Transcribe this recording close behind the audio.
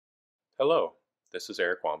Hello, this is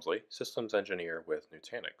Eric Walmsley, Systems Engineer with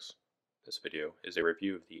Nutanix. This video is a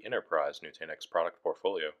review of the Enterprise Nutanix product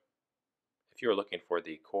portfolio. If you are looking for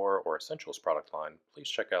the Core or Essentials product line, please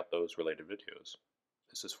check out those related videos.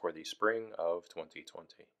 This is for the spring of 2020.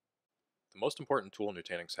 The most important tool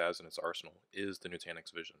Nutanix has in its arsenal is the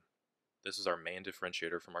Nutanix Vision. This is our main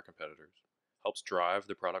differentiator from our competitors, helps drive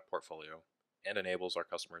the product portfolio, and enables our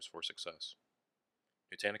customers for success.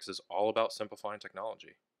 Nutanix is all about simplifying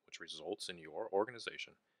technology, which results in your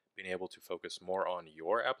organization being able to focus more on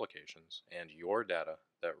your applications and your data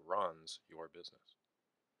that runs your business.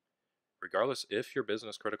 Regardless if your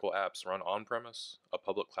business critical apps run on-premise, a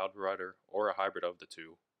public cloud provider, or a hybrid of the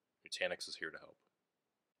two, Nutanix is here to help.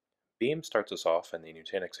 Beam starts us off in the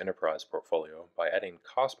Nutanix Enterprise portfolio by adding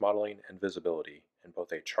cost modeling and visibility in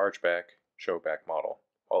both a chargeback, showback model,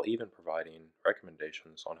 while even providing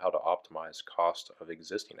recommendations on how to optimize cost of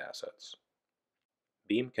existing assets.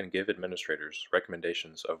 Beam can give administrators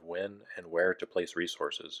recommendations of when and where to place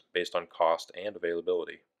resources based on cost and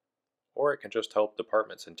availability, or it can just help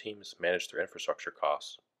departments and teams manage their infrastructure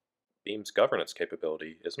costs. Beam's governance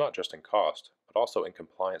capability is not just in cost, but also in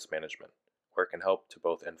compliance management, where it can help to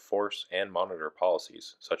both enforce and monitor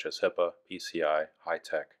policies such as HIPAA, PCI,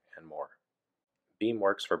 high-tech, and more. Beam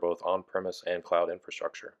works for both on-premise and cloud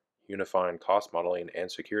infrastructure, unifying cost modeling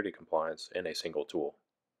and security compliance in a single tool.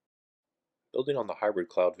 Building on the hybrid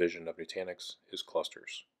cloud vision of Nutanix is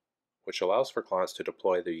Clusters, which allows for clients to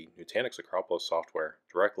deploy the Nutanix Acropolis software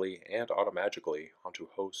directly and automatically onto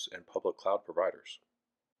hosts and public cloud providers.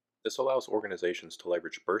 This allows organizations to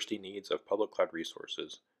leverage bursty needs of public cloud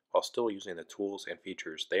resources while still using the tools and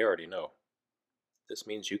features they already know. This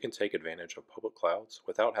means you can take advantage of public clouds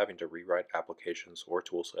without having to rewrite applications or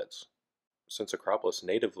toolsets. Since Acropolis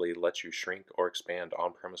natively lets you shrink or expand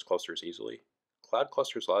on-premise clusters easily, Cloud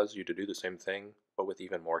Clusters allows you to do the same thing, but with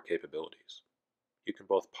even more capabilities. You can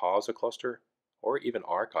both pause a cluster or even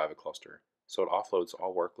archive a cluster, so it offloads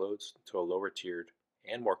all workloads to a lower tiered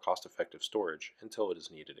and more cost-effective storage until it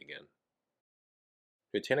is needed again.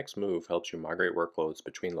 Nutanix Move helps you migrate workloads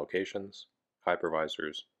between locations,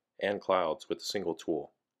 hypervisors, and clouds with a single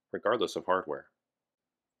tool, regardless of hardware.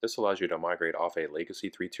 This allows you to migrate off a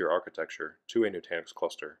legacy 3-tier architecture to a Nutanix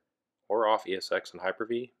cluster, or off ESX and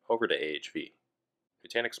Hyper-V over to AHV.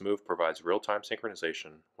 Nutanix Move provides real-time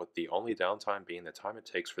synchronization, with the only downtime being the time it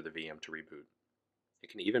takes for the VM to reboot. It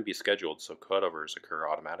can even be scheduled so cutovers occur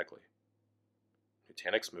automatically.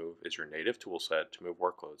 Nutanix Move is your native toolset to move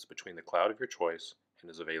workloads between the cloud of your choice and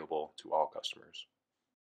is available to all customers.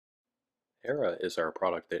 Era is our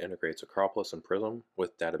product that integrates Acropolis and Prism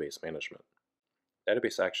with database management.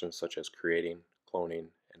 Database actions such as creating, cloning,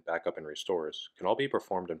 and backup and restores can all be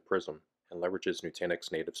performed in Prism and leverages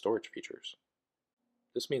Nutanix native storage features.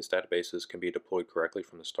 This means databases can be deployed correctly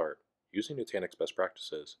from the start, using Nutanix best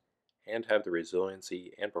practices, and have the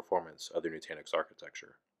resiliency and performance of the Nutanix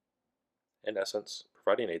architecture. In essence,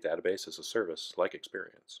 providing a database as a service-like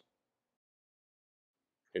experience.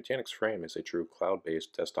 Nutanix Frame is a true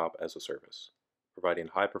cloud-based desktop as a service, providing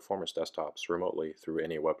high-performance desktops remotely through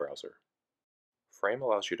any web browser. Frame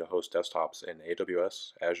allows you to host desktops in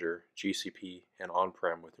AWS, Azure, GCP, and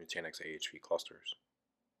on-prem with Nutanix AHV clusters.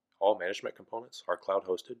 All management components are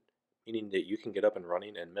cloud-hosted, meaning that you can get up and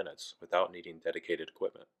running in minutes without needing dedicated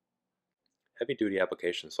equipment. Heavy-duty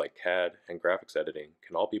applications like CAD and graphics editing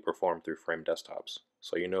can all be performed through Frame desktops,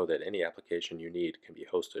 so you know that any application you need can be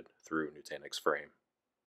hosted through Nutanix Frame.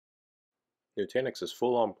 Nutanix is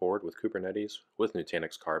full on board with Kubernetes with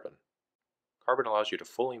Nutanix Karbon. Karbon allows you to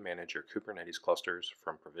fully manage your Kubernetes clusters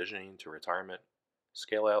from provisioning to retirement,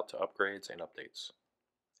 scale out to upgrades and updates.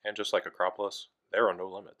 And just like Acropolis, there are no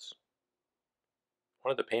limits.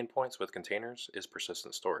 One of the pain points with containers is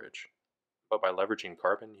persistent storage, but by leveraging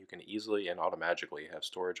Karbon, you can easily and automatically have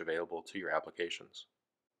storage available to your applications.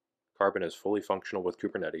 Karbon is fully functional with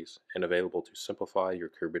Kubernetes and available to simplify your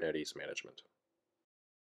Kubernetes management.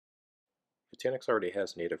 Nutanix already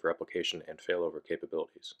has native replication and failover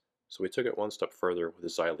capabilities, so we took it one step further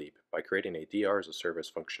with Xi IoT by creating a DR as a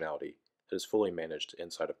service functionality that is fully managed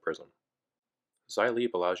inside of Prism. Xi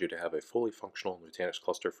IoT allows you to have a fully functional Nutanix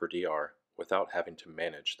cluster for DR without having to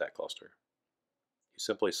manage that cluster. You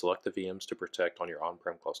simply select the VMs to protect on your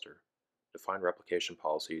on-prem cluster, define replication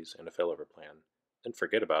policies and a failover plan, then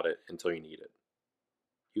forget about it until you need it.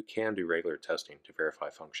 You can do regular testing to verify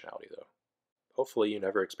functionality though. Hopefully you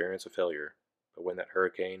never experience a failure, but when that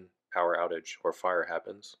hurricane, power outage, or fire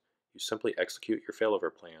happens, you simply execute your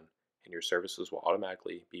failover plan and your services will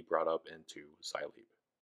automatically be brought up into Xi IoT.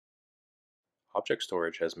 Object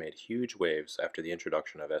storage has made huge waves after the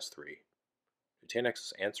introduction of S3. Nutanix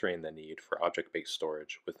is answering the need for object-based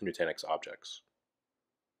storage with Nutanix Objects.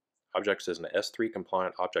 Objects is an S3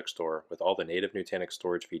 compliant object store with all the native Nutanix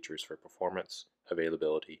storage features for performance,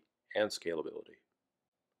 availability, and scalability.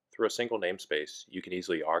 Through a single namespace, you can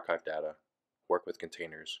easily archive data, work with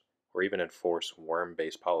containers, or even enforce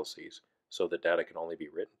worm-based policies so that data can only be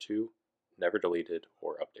written to, never deleted,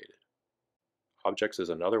 or updated. Objects is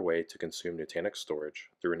another way to consume Nutanix storage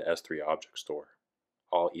through an S3 object store,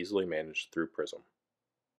 all easily managed through Prism.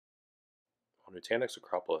 While Nutanix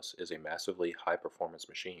Acropolis is a massively high-performance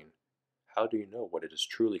machine, how do you know what it is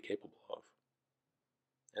truly capable of?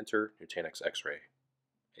 Enter Nutanix X-Ray,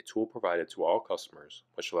 a tool provided to all customers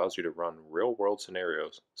which allows you to run real-world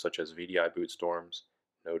scenarios such as VDI boot storms,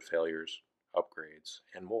 node failures, upgrades,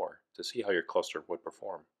 and more to see how your cluster would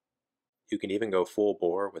perform. You can even go full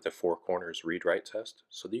bore with a four corners read-write test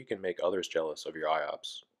so that you can make others jealous of your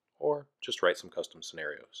IOPS, or just write some custom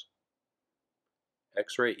scenarios.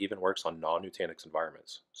 X-Ray even works on non-Nutanix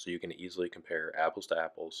environments, so you can easily compare apples to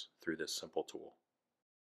apples through this simple tool.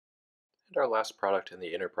 And our last product in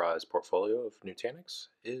the enterprise portfolio of Nutanix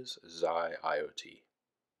is Xi IoT.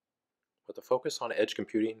 With a focus on edge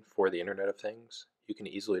computing for the Internet of Things, you can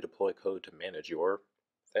easily deploy code to manage your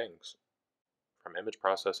things. From image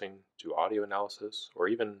processing to audio analysis, or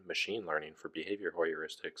even machine learning for behavior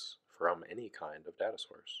heuristics from any kind of data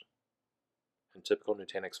source. In typical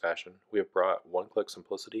Nutanix fashion, we have brought one-click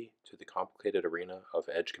simplicity to the complicated arena of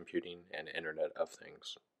edge computing and Internet of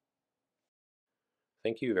Things.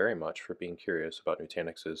 Thank you very much for being curious about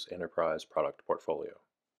Nutanix's enterprise product portfolio.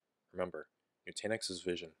 Remember, Nutanix's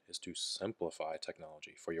vision is to simplify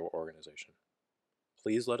technology for your organization.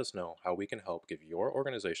 Please let us know how we can help give your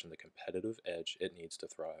organization the competitive edge it needs to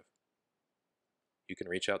thrive. You can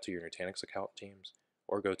reach out to your Nutanix account teams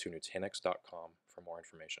or go to nutanix.com for more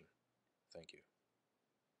information. Thank you.